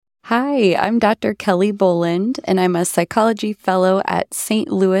Hi, I'm Dr. Kelly Boland, and I'm a psychology fellow at St.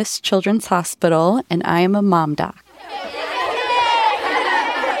 Louis Children's Hospital, and I am a mom doc.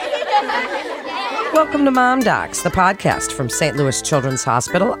 Welcome to Mom Docs, the podcast from St. Louis Children's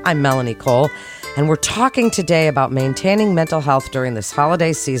Hospital. I'm Melanie Cole, and we're talking today about maintaining mental health during this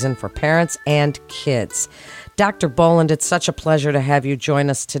holiday season for parents and kids. Dr. Boland, it's such a pleasure to have you join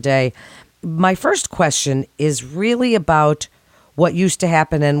us today. My first question is really about what used to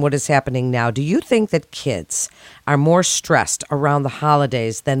happen and what is happening now. Do you think that kids are more stressed around the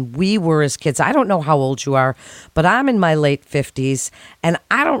holidays than we were as kids? I don't know how old you are, but I'm in my late 50s, and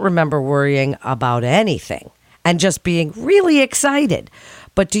I don't remember worrying about anything and just being really excited.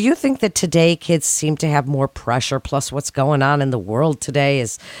 But do you think that today kids seem to have more pressure, plus what's going on in the world today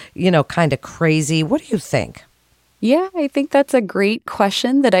is, kind of crazy? What do you think? Yeah, I think that's a great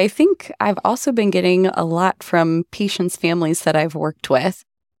question that I think I've also been getting a lot from patients' families that I've worked with.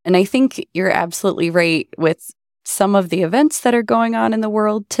 And I think you're absolutely right with some of the events that are going on in the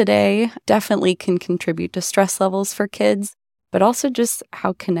world today definitely can contribute to stress levels for kids, but also just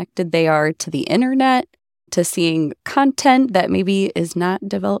how connected they are to the internet, to seeing content that maybe is not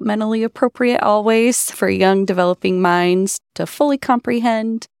developmentally appropriate always for young developing minds to fully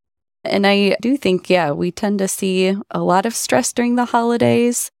comprehend. And I do think, we tend to see a lot of stress during the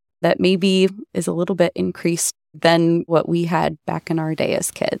holidays that maybe is a little bit increased than what we had back in our day as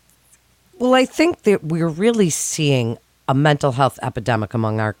kids. Well, I think that we're really seeing a mental health epidemic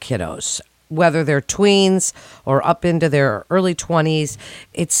among our kiddos. Whether they're tweens or up into their early 20s,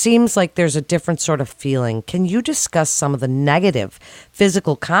 it seems like there's a different sort of feeling. Can you discuss some of the negative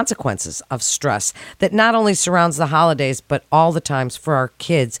physical consequences of stress that not only surrounds the holidays, but all the times for our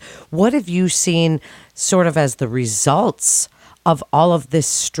kids? What have you seen sort of as the results of all of this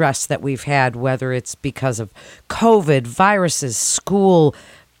stress that we've had, whether it's because of COVID, viruses, school,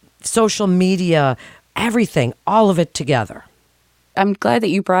 social media, everything, all of it together? I'm glad that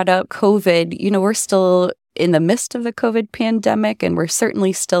you brought up COVID. We're still in the midst of the COVID pandemic, and we're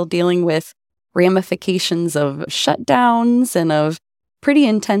certainly still dealing with ramifications of shutdowns and of pretty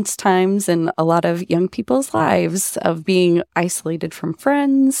intense times in a lot of young people's lives of being isolated from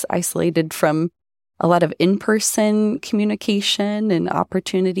friends, isolated from a lot of in-person communication and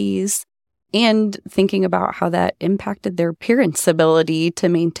opportunities, and thinking about how that impacted their parents' ability to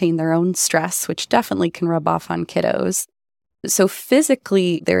maintain their own stress, which definitely can rub off on kiddos. So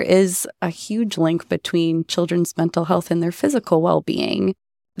physically, there is a huge link between children's mental health and their physical well-being.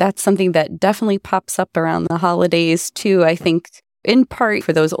 That's something that definitely pops up around the holidays, too. I think in part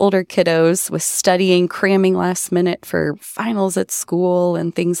for those older kiddos with studying, cramming last minute for finals at school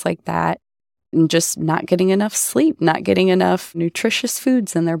and things like that, and just not getting enough sleep, not getting enough nutritious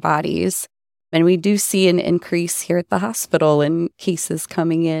foods in their bodies. And we do see an increase here at the hospital in cases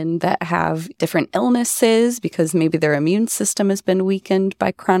coming in that have different illnesses because maybe their immune system has been weakened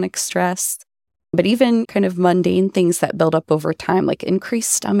by chronic stress. But even kind of mundane things that build up over time, like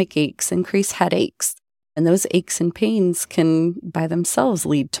increased stomach aches, increased headaches. And those aches and pains can by themselves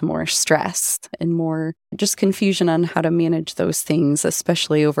lead to more stress and more just confusion on how to manage those things,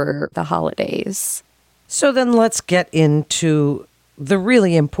 especially over the holidays. So then let's get into the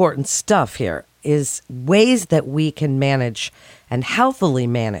really important stuff here is ways that we can manage and healthily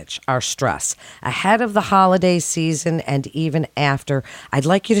manage our stress ahead of the holiday season and even after. I'd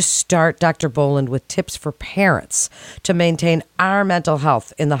like you to start, Dr. Boland, with tips for parents to maintain our mental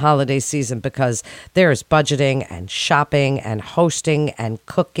health in the holiday season, because there is budgeting and shopping and hosting and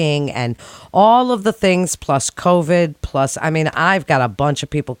cooking and all of the things, plus COVID, plus, I've got a bunch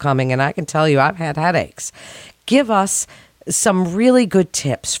of people coming, and I can tell you I've had headaches. Give us some really good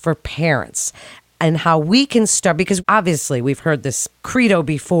tips for parents and how we can start, because obviously we've heard this credo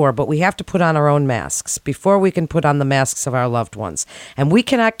before, but we have to put on our own masks before we can put on the masks of our loved ones. And we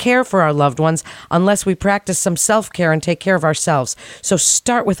cannot care for our loved ones unless we practice some self-care and take care of ourselves. So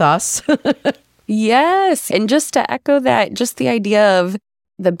start with us. Yes. And just to echo that, just the idea of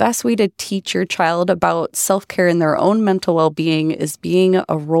the best way to teach your child about self-care and their own mental well-being is being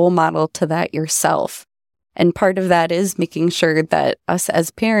a role model to that yourself. And part of that is making sure that us as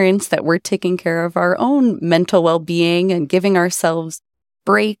parents, that we're taking care of our own mental well-being and giving ourselves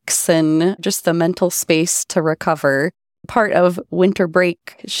breaks and just the mental space to recover. Part of winter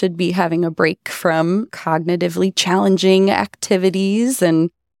break should be having a break from cognitively challenging activities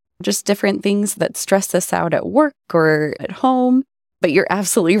and just different things that stress us out at work or at home. But you're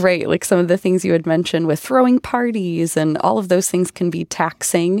absolutely right. Like some of the things you had mentioned with throwing parties and all of those things can be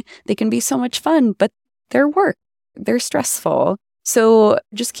taxing. They can be so much fun, but they're work. They're stressful. So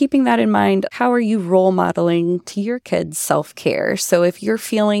just keeping that in mind, how are you role modeling to your kids self-care? So if you're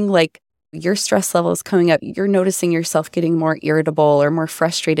feeling like your stress level is coming up, you're noticing yourself getting more irritable or more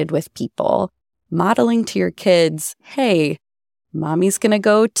frustrated with people, modeling to your kids, hey, mommy's going to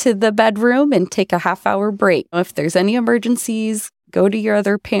go to the bedroom and take a half-hour break. If there's any emergencies, go to your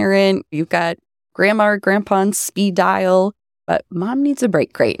other parent. You've got grandma or grandpa on speed dial, but mom needs a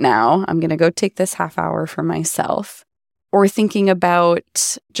break right now. I'm going to go take this half hour for myself. Or thinking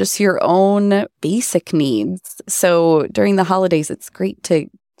about just your own basic needs. So during the holidays, it's great to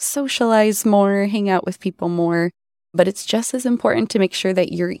socialize more, hang out with people more, but it's just as important to make sure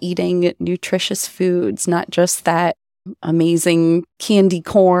that you're eating nutritious foods, not just that amazing candy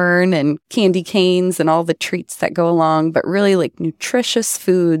corn and candy canes and all the treats that go along, but really like nutritious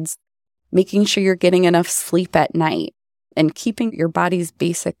foods, making sure you're getting enough sleep at night and keeping your body's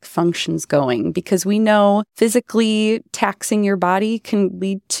basic functions going, because we know physically taxing your body can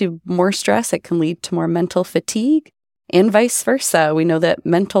lead to more stress. It can lead to more mental fatigue and vice versa. We know that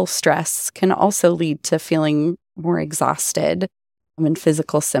mental stress can also lead to feeling more exhausted and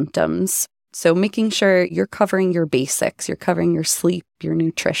physical symptoms. So making sure you're covering your basics, you're covering your sleep, your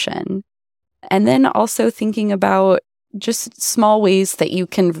nutrition, and then also thinking about just small ways that you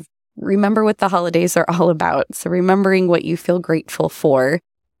can remember what the holidays are all about. So remembering what you feel grateful for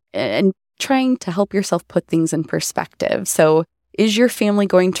and trying to help yourself put things in perspective. So is your family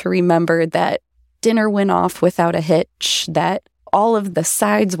going to remember that dinner went off without a hitch, that all of the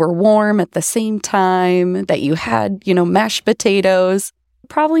sides were warm at the same time, that you had, mashed potatoes?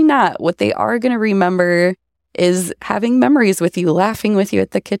 Probably not. What they are going to remember is having memories with you, laughing with you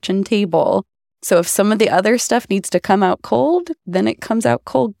at the kitchen table. So if some of the other stuff needs to come out cold, then it comes out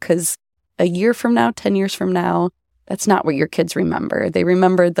cold, because a year from now, 10 years from now, that's not what your kids remember. They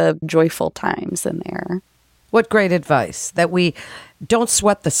remember the joyful times in there. What great advice, that we don't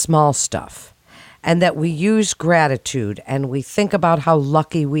sweat the small stuff and that we use gratitude and we think about how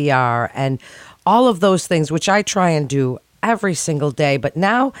lucky we are and all of those things, which I try and do every single day. But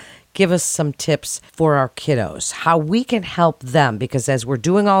now give us some tips for our kiddos, how we can help them, because as we're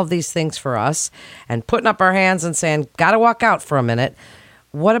doing all of these things for us and putting up our hands and saying, gotta walk out for a minute,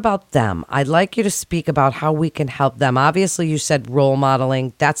 what about them? I'd like you to speak about how we can help them. Obviously, you said role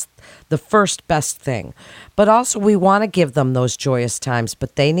modeling. That's the first best thing. But also, we want to give them those joyous times,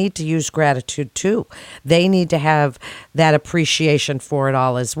 but they need to use gratitude too. They need to have that appreciation for it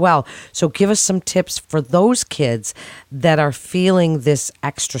all as well. So give us some tips for those kids that are feeling this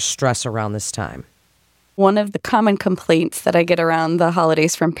extra stress around this time. One of the common complaints that I get around the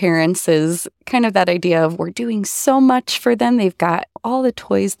holidays from parents is kind of that idea of we're doing so much for them. They've got all the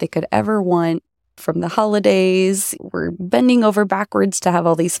toys they could ever want from the holidays. We're bending over backwards to have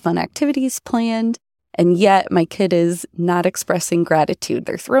all these fun activities planned. And yet my kid is not expressing gratitude.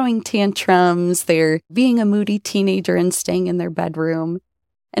 They're throwing tantrums. They're being a moody teenager and staying in their bedroom.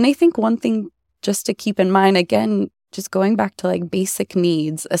 And I think one thing just to keep in mind, again, just going back to like basic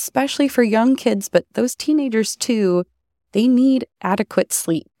needs, especially for young kids, but those teenagers too, they need adequate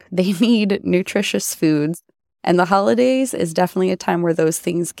sleep. They need nutritious foods. And the holidays is definitely a time where those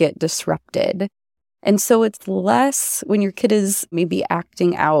things get disrupted. And so it's less when your kid is maybe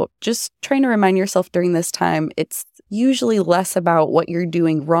acting out, just trying to remind yourself during this time, it's usually less about what you're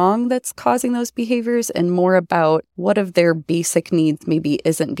doing wrong that's causing those behaviors and more about what of their basic needs maybe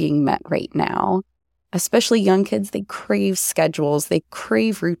isn't being met right now. Especially young kids, they crave schedules, they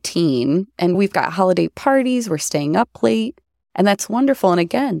crave routine. And we've got holiday parties, we're staying up late, and that's wonderful. And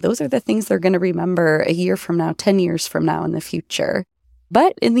again, those are the things they're going to remember a year from now, 10 years from now in the future.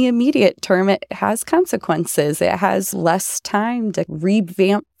 But in the immediate term, it has consequences. It has less time to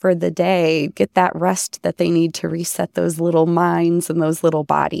revamp for the day, get that rest that they need to reset those little minds and those little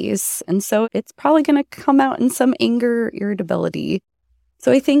bodies. And so it's probably going to come out in some anger, irritability.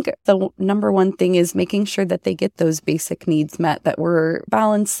 So I think the number one thing is making sure that they get those basic needs met, that we're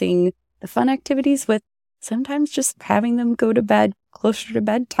balancing the fun activities with sometimes just having them go to bed closer to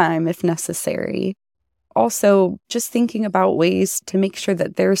bedtime if necessary. Also, just thinking about ways to make sure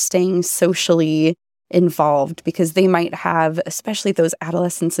that they're staying socially involved, because they might have, especially those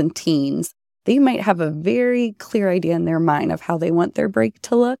adolescents and teens, they might have a very clear idea in their mind of how they want their break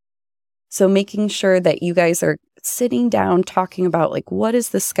to look. So making sure that you guys are sitting down talking about like, what is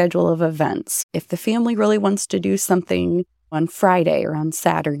the schedule of events? If the family really wants to do something on Friday or on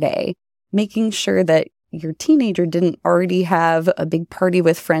Saturday, making sure that your teenager didn't already have a big party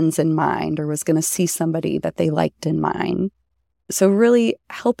with friends in mind or was going to see somebody that they liked in mind. So really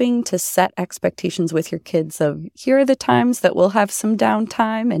helping to set expectations with your kids of here are the times that we'll have some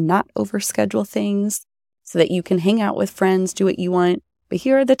downtime and not overschedule things. so that you can hang out with friends, do what you want. But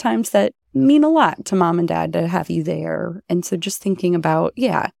here are the times that mean a lot to mom and dad to have you there. And so just thinking about,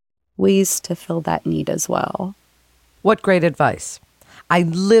 ways to fill that need as well. What great advice. I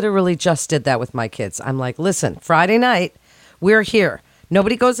literally just did that with my kids. I'm like, listen, Friday night, we're here.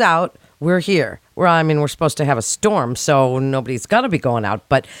 Nobody goes out. We're here. We're supposed to have a storm, so nobody's going to be going out.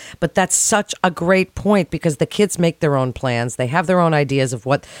 But that's such a great point because the kids make their own plans. They have their own ideas of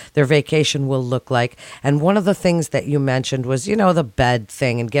what their vacation will look like. And one of the things that you mentioned was, the bed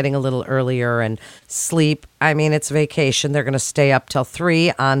thing and getting a little earlier and sleep. I mean, it's vacation. They're going to stay up till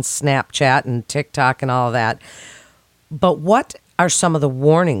 3 on Snapchat and TikTok and all of that. But what are some of the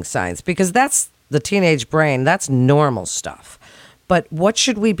warning signs? Because that's the teenage brain. That's normal stuff. But what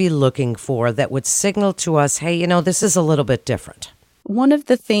should we be looking for that would signal to us, hey, this is a little bit different? One of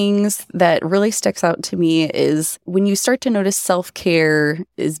the things that really sticks out to me is when you start to notice self-care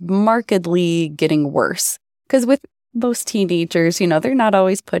is markedly getting worse. Because with most teenagers, they're not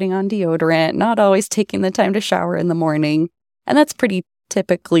always putting on deodorant, not always taking the time to shower in the morning. And that's pretty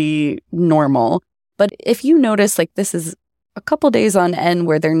typically normal. But if you notice this is a couple days on end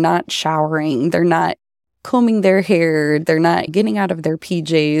where they're not showering, they're not combing their hair, they're not getting out of their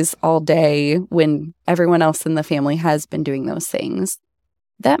PJs all day when everyone else in the family has been doing those things,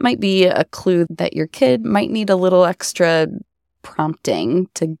 that might be a clue that your kid might need a little extra prompting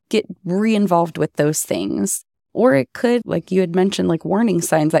to get re-involved with those things. Or it could, like you had mentioned, warning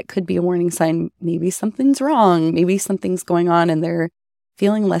signs. That could be a warning sign. Maybe something's wrong. Maybe something's going on and they're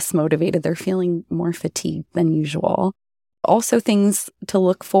feeling less motivated. They're feeling more fatigued than usual. Also, things to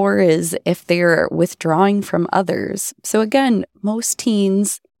look for is if they're withdrawing from others. So again, most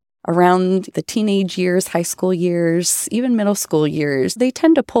teens around the teenage years, high school years, even middle school years, they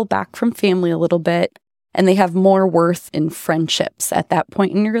tend to pull back from family a little bit, and they have more worth in friendships at that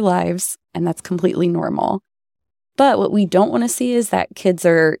point in your lives, and that's completely normal. But what we don't want to see is that kids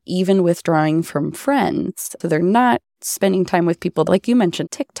are even withdrawing from friends. So they're not spending time with people, like you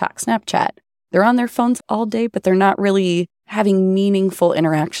mentioned, TikTok, Snapchat. They're on their phones all day, but they're not really having meaningful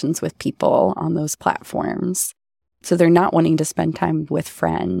interactions with people on those platforms. So they're not wanting to spend time with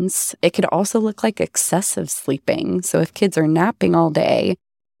friends. It could also look like excessive sleeping. So if kids are napping all day,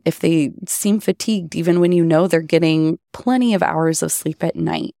 if they seem fatigued, even when they're getting plenty of hours of sleep at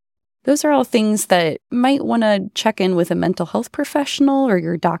night, those are all things that might want to check in with a mental health professional or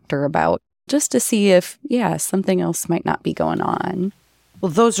your doctor about, just to see if, something else might not be going on.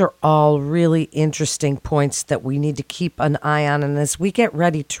 Well, those are all really interesting points that we need to keep an eye on. And as we get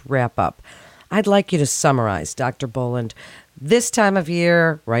ready to wrap up, I'd like you to summarize, Dr. Boland, this time of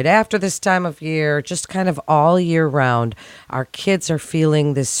year, right after this time of year, just kind of all year round, our kids are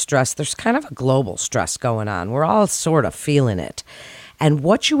feeling this stress. There's kind of a global stress going on. We're all sort of feeling it. And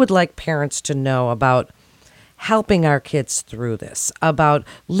what you would like parents to know about helping our kids through this, about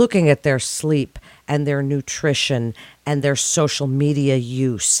looking at their sleep and their nutrition and their social media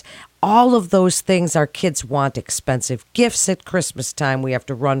use. All of those things our kids want expensive gifts at Christmas time. We have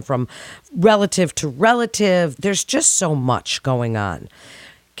to run from relative to relative. There's just so much going on.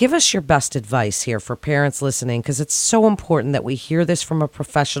 Give us your best advice here for parents listening, because it's so important that we hear this from a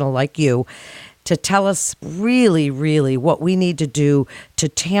professional like you to tell us really, really what we need to do to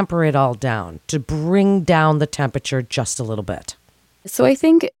tamper it all down, to bring down the temperature just a little bit. So I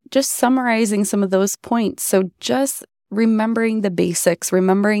think just summarizing some of those points. So just remembering the basics,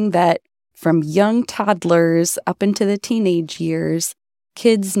 remembering that from young toddlers up into the teenage years,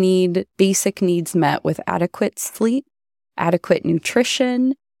 kids need basic needs met with adequate sleep, adequate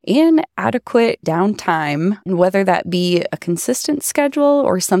nutrition, and adequate downtime, and whether that be a consistent schedule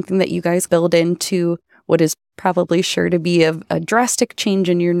or something that you guys build into what is probably sure to be a drastic change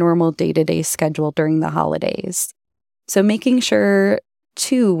in your normal day-to-day schedule during the holidays. So making sure,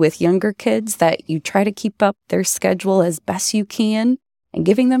 too, with younger kids that you try to keep up their schedule as best you can and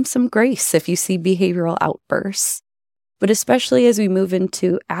giving them some grace if you see behavioral outbursts. But especially as we move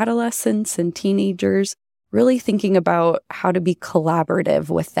into adolescence and teenagers, really thinking about how to be collaborative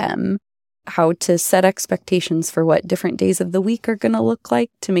with them, how to set expectations for what different days of the week are going to look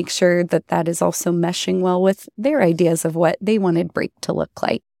like to make sure that that is also meshing well with their ideas of what they wanted break to look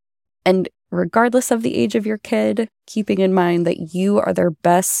like. And regardless of the age of your kid, keeping in mind that you are their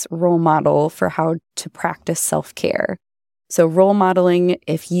best role model for how to practice self-care. So role modeling,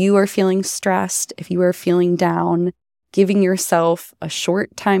 if you are feeling stressed, if you are feeling down, giving yourself a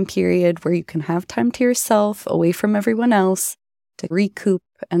short time period where you can have time to yourself, away from everyone else, to recoup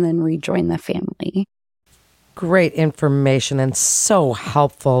and then rejoin the family. Great information and so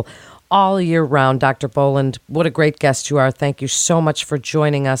helpful. all year round. Dr. Boland, what a great guest you are. Thank you so much for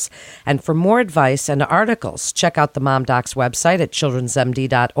joining us. And for more advice and articles, check out the Mom Docs website at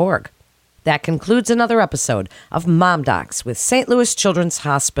childrensmd.org. That concludes another episode of Mom Docs with St. Louis Children's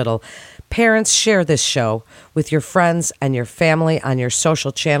Hospital. Parents, share this show with your friends and your family on your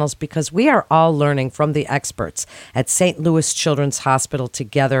social channels, because we are all learning from the experts at St. Louis Children's Hospital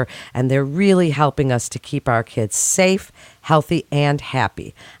together, and they're really helping us to keep our kids safe, healthy, and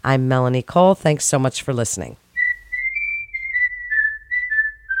happy. I'm Melanie Cole. Thanks so much for listening.